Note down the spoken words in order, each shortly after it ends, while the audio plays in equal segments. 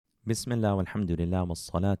Bismillah walhamdulillah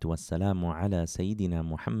wassalatu wassalamu ala Sayyidina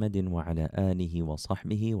Muhammadin wa ala alihi wa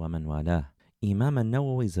sahbihi wa man walah. Imam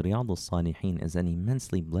al-Nawawi's Riyadh al-Salihin is an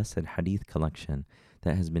immensely blessed hadith collection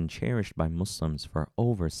that has been cherished by Muslims for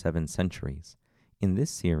over 7 centuries. In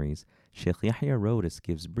this series, Sheikh Yahya Rodis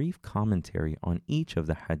gives brief commentary on each of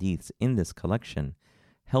the hadiths in this collection,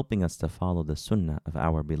 helping us to follow the sunnah of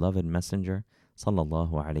our beloved Messenger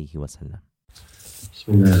sallallahu alayhi wa sallam.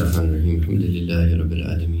 بسم الله الرحمن الرحيم الحمد لله رب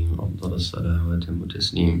العالمين وأفضل الصلاة وأتم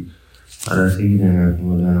التسليم على سيدنا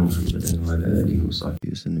مولانا محمد وعلى آله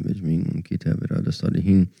وصحبه وسلم أجمعين من كتاب رياض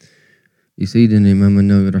الصالحين لسيدنا الإمام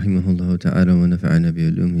النووي رحمه الله تعالى ونفعنا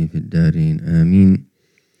بعلومه في الدارين آمين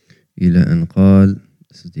إلى أن قال.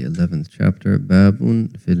 This is the 11th chapter, باب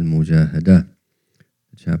في المجاهدة,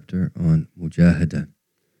 the chapter on mujahada,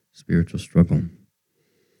 spiritual struggle.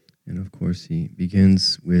 And of course he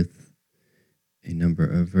begins with a number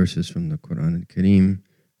of verses from the Quran al-Kareem.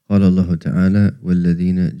 قال الله تعالى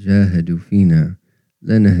والذين جاهدوا فينا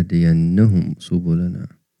لنهدينهم سبلنا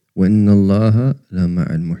وإن الله لمع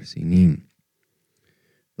المحسنين.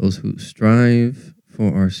 Those who strive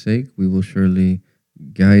for our sake, we will surely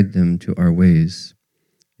guide them to our ways.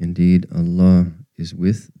 Indeed, Allah is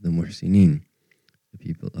with the muhsinin, the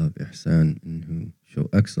people of ihsan, and who show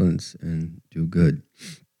excellence and do good.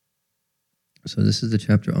 So this is the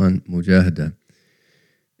chapter on mujahada.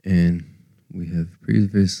 And we have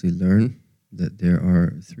previously learned that there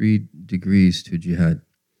are 3 degrees to jihad.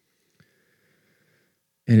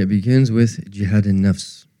 And it begins with jihad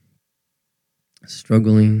an-nafs,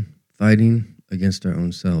 struggling, fighting against our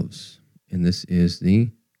own selves. And this is the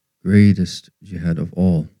greatest jihad of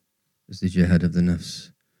all, is the jihad of the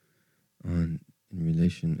nafs, on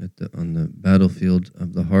the battlefield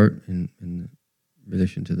of the heart, in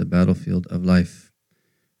relation to the battlefield of life.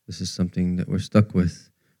 This is something that we're stuck with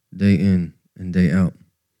day in and day out,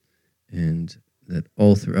 and that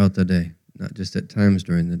all throughout the day, not just at times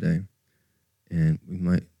during the day. And we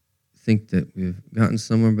might think that we've gotten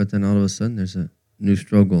somewhere, but then all of a sudden there's a new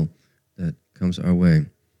struggle that comes our way.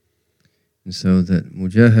 And so that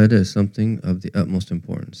mujahada is something of the utmost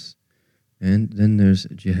importance. And then there's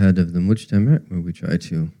jihad of the mujtama', where we try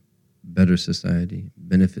to better society,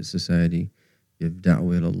 benefit society, give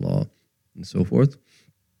da'wah to Allah, and so forth,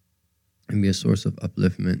 and be a source of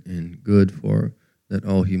upliftment and good for that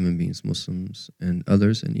all human beings, Muslims and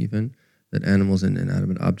others, and even that animals and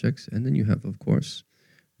inanimate objects. And then you have, of course,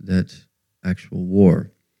 that actual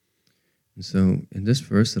war. And so in this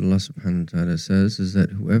verse that Allah subhanahu wa ta'ala says is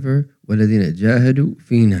that whoever وَالَّذِينَ جَاهَدُوا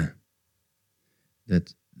فِينَا,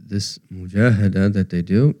 that this mujahada that they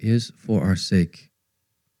do is for our sake.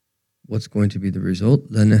 What's going to be the result?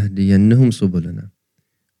 لَنَهْدِيَنَّهُمْ سُبُلَنَا,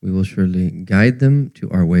 we will surely guide them to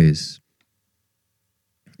our ways.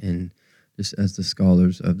 And just as the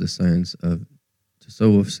scholars of the science of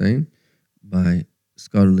Tasawwuf say, by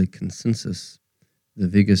scholarly consensus, the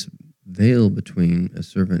biggest veil between a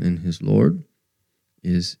servant and his Lord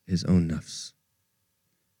is his own nafs.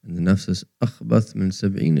 And the nafs is أخبث من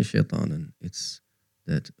 70 شيطانا. It's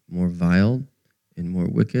that more vile and more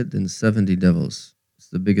wicked than 70 devils. It's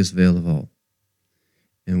the biggest veil of all.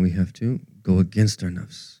 And we have to go against our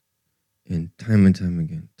nafs. And time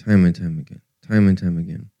again, time and time again.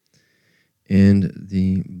 And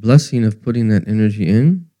the blessing of putting that energy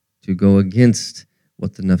in to go against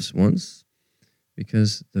what the nafs wants,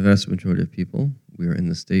 because the vast majority of people, we are in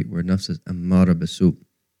the state where nafs is ammara bisu'.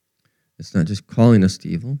 It's not just calling us to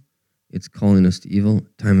evil, it's calling us to evil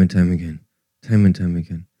time and time again. And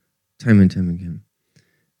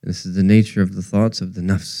this is the nature of the thoughts of the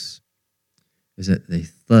nafs, is that they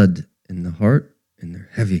thud in the heart, and they're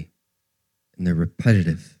heavy, and they're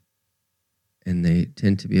repetitive, and they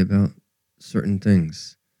tend to be about certain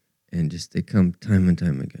things, and just they come time and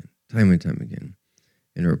time again.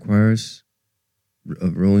 And it requires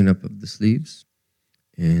of rolling up of the sleeves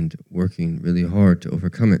and working really hard to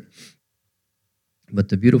overcome it. But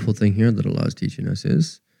the beautiful thing here that Allah is teaching us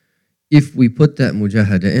is, if we put that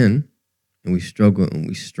mujahada in, and we struggle and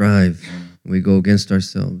we strive, and we go against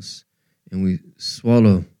ourselves, and we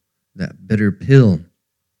swallow that bitter pill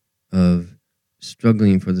of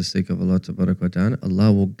struggling for the sake of Allah Tabarak wa Ta'ala,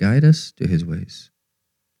 Allah will guide us to His ways.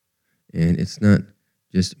 And it's not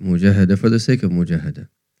just mujahada for the sake of mujahada.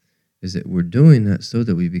 Is that we're doing that so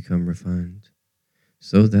that we become refined,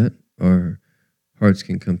 so that our hearts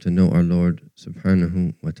can come to know our Lord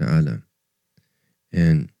Subhanahu wa Ta'ala.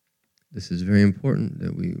 And this is very important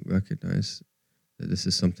that we recognize that this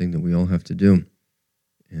is something that we all have to do.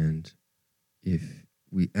 And if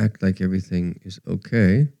we act like everything is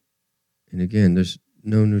okay, and again, there's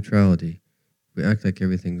no neutrality. we act like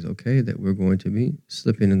everything's okay, that we're going to be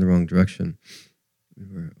slipping in the wrong direction. We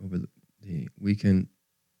were over the weekend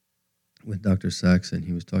with Dr. Sachs, and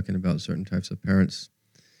he was talking about certain types of parents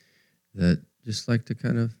that just like to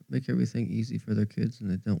kind of make everything easy for their kids, and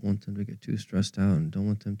they don't want them to get too stressed out and don't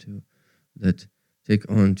want them to that take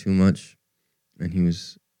on too much. And he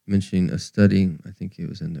was mentioning a study, I think it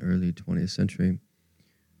was in the early 20th century,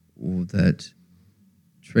 that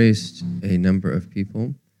traced a number of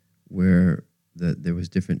people where there was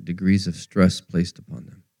different degrees of stress placed upon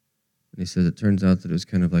them. And he said it turns out that it was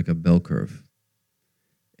kind of like a bell curve.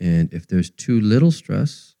 And if there's too little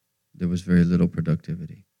stress, there was very little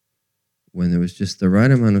productivity. When there was just the right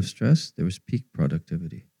amount of stress, there was peak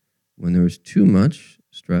productivity. When there was too much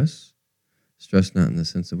stress not in the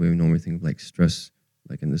sense that we normally think of like stress,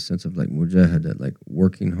 like in the sense of like mujahadah, like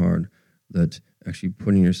working hard, that actually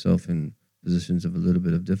putting yourself in positions of a little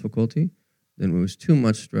bit of difficulty, then when it was too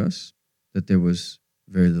much stress, that there was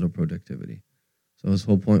very little productivity. So his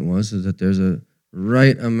whole point is that there's a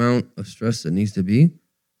right amount of stress that needs to be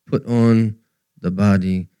put on the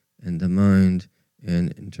body and the mind,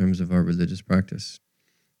 and in terms of our religious practice.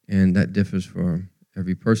 And that differs for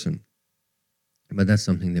every person. But that's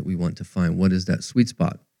something that we want to find. What is that sweet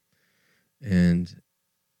spot? And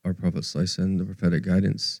our Prophet ﷺ, the prophetic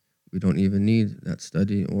guidance, we don't even need that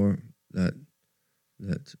study or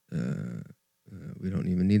we don't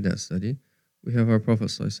even need that study. We have our Prophet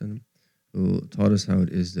ﷺ who taught us how it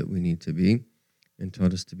is that we need to be and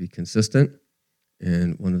taught us to be consistent.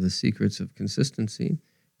 And one of the secrets of consistency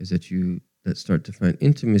is that start to find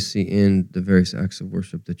intimacy in the various acts of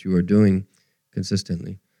worship that you are doing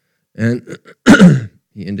consistently. And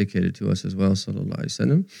he indicated to us as well, sallallahu alaihi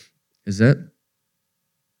wasallam, is that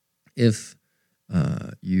if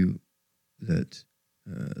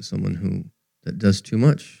someone that does too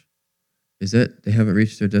much, is that they haven't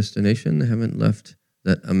reached their destination, they haven't left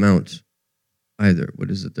that amount either. What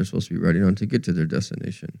is it they're supposed to be riding on to get to their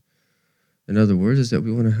destination? In other words, is that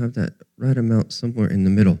we want to have that right amount somewhere in the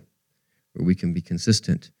middle where we can be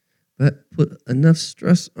consistent, but put enough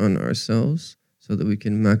stress on ourselves so that we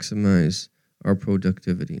can maximize our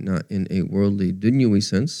productivity, not in a worldly, dunyawi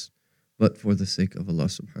sense, but for the sake of Allah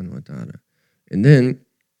subhanahu wa ta'ala. And then,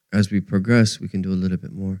 as we progress, we can do a little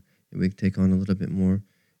bit more, and we can take on a little bit more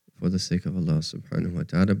for the sake of Allah subhanahu wa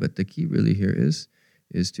ta'ala. But the key really here is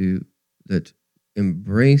to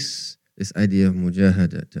embrace this idea of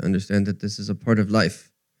mujahadah, to understand that this is a part of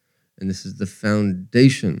life, and this is the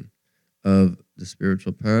foundation of the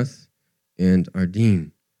spiritual path and our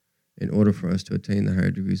deen. In order for us to attain the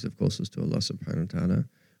higher degrees of closeness to Allah subhanahu wa ta'ala,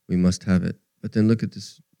 we must have it. But then look at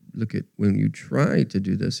when you try to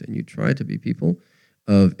do this and you try to be people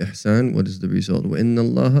of ihsan, what is the result? وَإِنَّ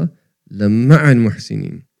اللَّهَ لَمَعَ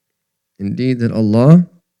الْمُحْسِنِينَ. Indeed, that Allah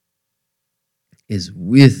is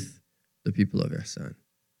with the people of ihsan.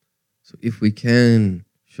 So if we can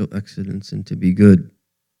show excellence and to be good,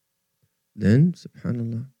 then,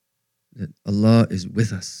 subhanAllah, that Allah is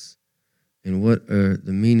with us. And what are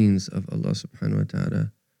the meanings of Allah subhanahu wa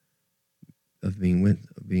ta'ala of being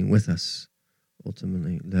with us?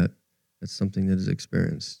 Ultimately, that's something that is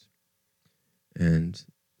experienced. And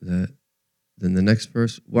that then the next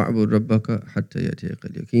verse, وَعْبُدْ رَبَّكَ حَتَّى يَأْتِيَكَ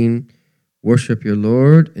الْيَقِينَ. Worship your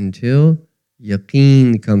Lord until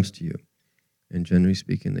yaqeen comes to you. And generally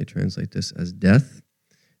speaking, they translate this as death.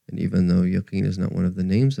 And even though yaqeen is not one of the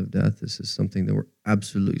names of death, this is something that we're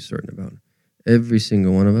absolutely certain about. Every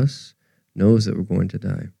single one of us knows that we're going to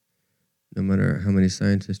die. No matter how many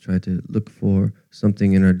scientists try to look for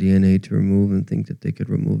something in our DNA to remove and think that they could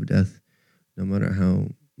remove death, no matter how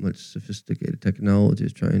much sophisticated technology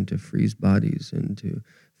is trying to freeze bodies and to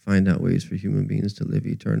find out ways for human beings to live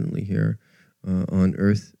eternally here on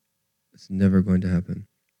earth, it's never going to happen.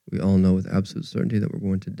 We all know with absolute certainty that we're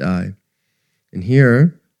going to die. And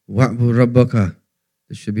here, wa'bu rabbaka,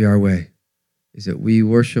 this should be our way, is that we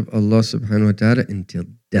worship Allah subhanahu wa ta'ala until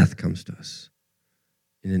death comes to us.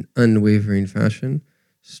 In an unwavering fashion,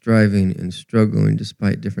 striving and struggling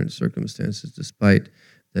despite different circumstances, despite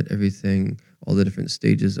that everything, all the different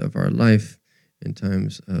stages of our life, in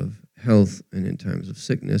times of health and in times of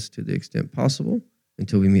sickness, to the extent possible,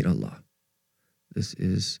 until we meet Allah. This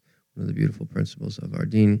is one of the beautiful principles of our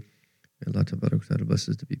deen. May Allah tabarak wa ta'ala bless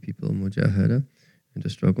us to be people of mujahadah and to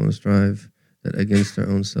struggle and strive that against our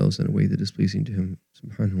own selves in a way that is pleasing to Him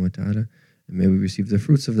subhanahu wa ta'ala. And may we receive the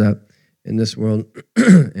fruits of that in this world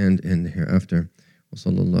and in the hereafter. Wa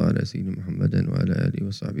sallallahu ala sayyidina Muhammadan wa ala alihi wa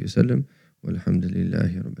sahbihi wa sallam.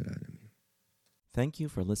 Walhamdulillahi rabbil alameen. Thank you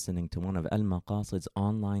for listening to one of Al Maqasid's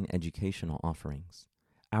online educational offerings.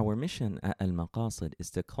 Our mission at Al Maqasid is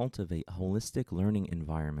to cultivate holistic learning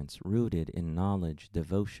environments rooted in knowledge,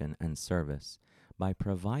 devotion, and service by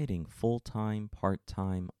providing full-time,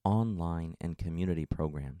 part-time, online, and community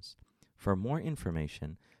programs. For more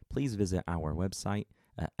information, please visit our website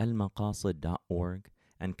at almaqasid.org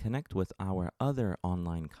and connect with our other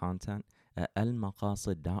online content at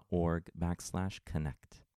almaqasid.org/connect.